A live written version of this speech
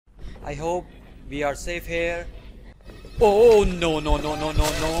I hope we are safe here. Oh no no no no no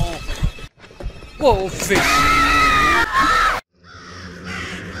no. Whoa, fish.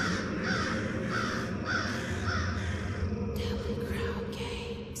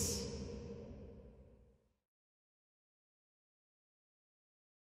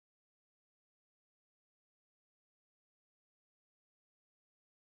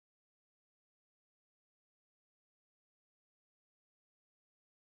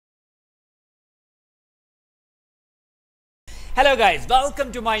 Hello guys, welcome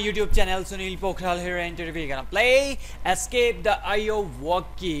to my YouTube channel. Sunil Pokhriyal here, and today we're gonna play Escape the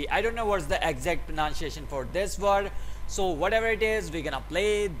Ayuwoki. I don't know what's the exact pronunciation for this word, so whatever it is, we're gonna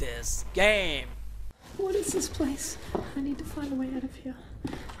play this game. What is this place? I need to find a way out of here. A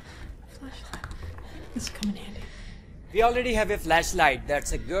flashlight. This will come in handy. We already have a flashlight.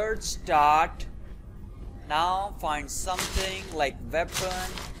 That's a good start. Now find something like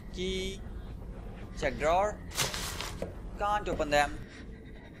weapon, key, check drawer. Can't open them.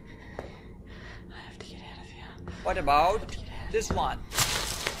 I have to get out of here. What about this one?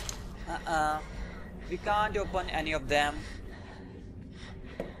 We can't open any of them.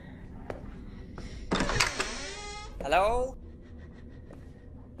 Hello?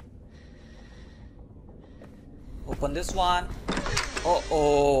 Open this one.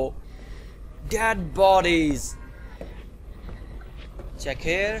 Oh, dead bodies. Check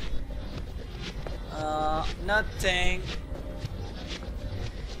here. Nothing.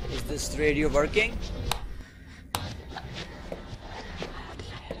 Is this radio working? I have to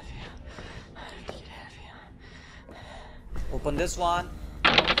get out of here. I have to get out of here. Open this one.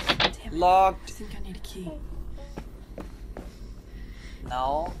 Damn it. Locked. I think I need a key.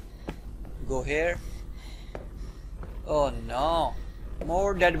 Now go here. Oh no,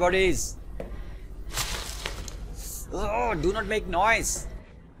 more dead bodies. Oh, do not make noise.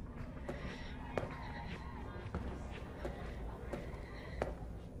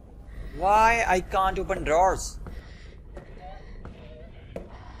 Why I can't open drawers? I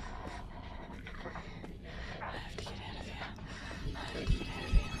have to get out of here. I have to get out of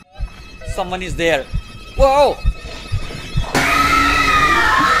here. Someone is there. Whoa!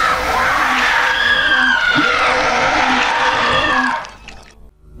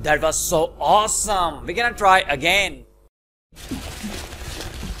 That was so awesome. We're gonna try again.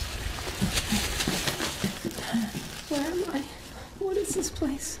 Where am I? What is this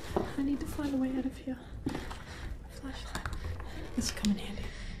place? I need to find a way out of here. A flashlight. This will come in handy.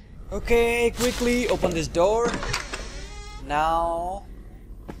 Okay, quickly open this door. Now.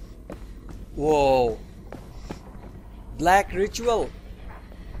 Whoa. Black ritual.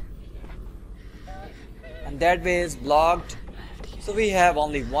 And that way is blocked. So we have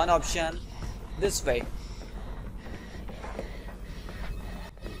only one option. This way.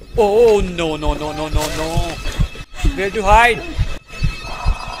 Oh no no no no no no. Where to hide?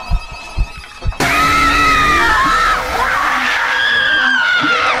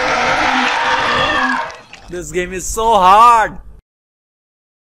 This game is so hard.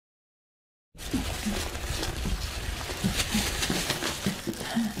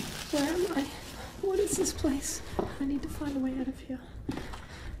 Where am I? What is this place? I need to find a way out of here. A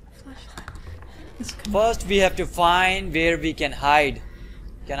flashlight. This will come in. First we have to find where we can hide.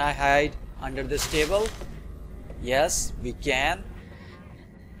 Can I hide under this table? Yes, we can.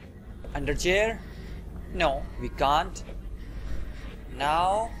 Under chair? No, we can't.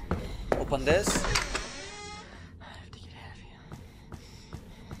 Now open this. I have to get out of here.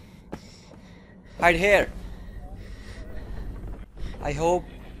 Hide here. I hope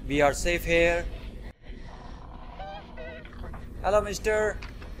we are safe here. Hello, mister.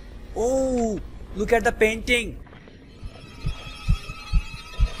 Oh, look at the painting.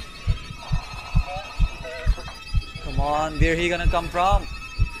 Come on, where he gonna come from?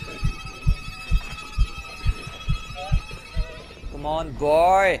 Come on,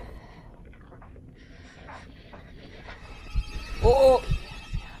 boy. Oh.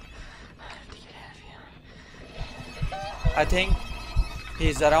 I think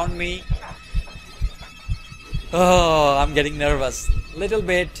he's around me. Oh, I'm getting nervous. Little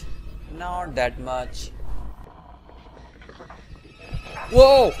bit. Not that much.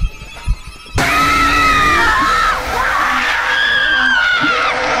 Whoa!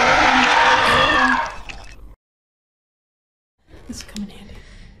 This will come in handy.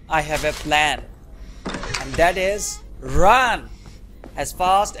 I have a plan. And that is run as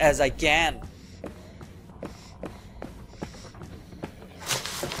fast as I can.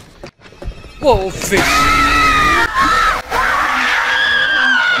 Whoa, fish!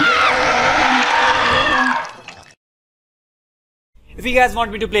 If you guys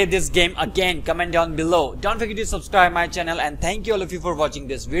want me to play this game again, comment down below. Don't forget to subscribe my channel, and thank you all of you for watching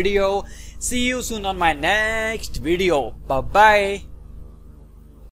this video. See you soon on my next video. Bye bye.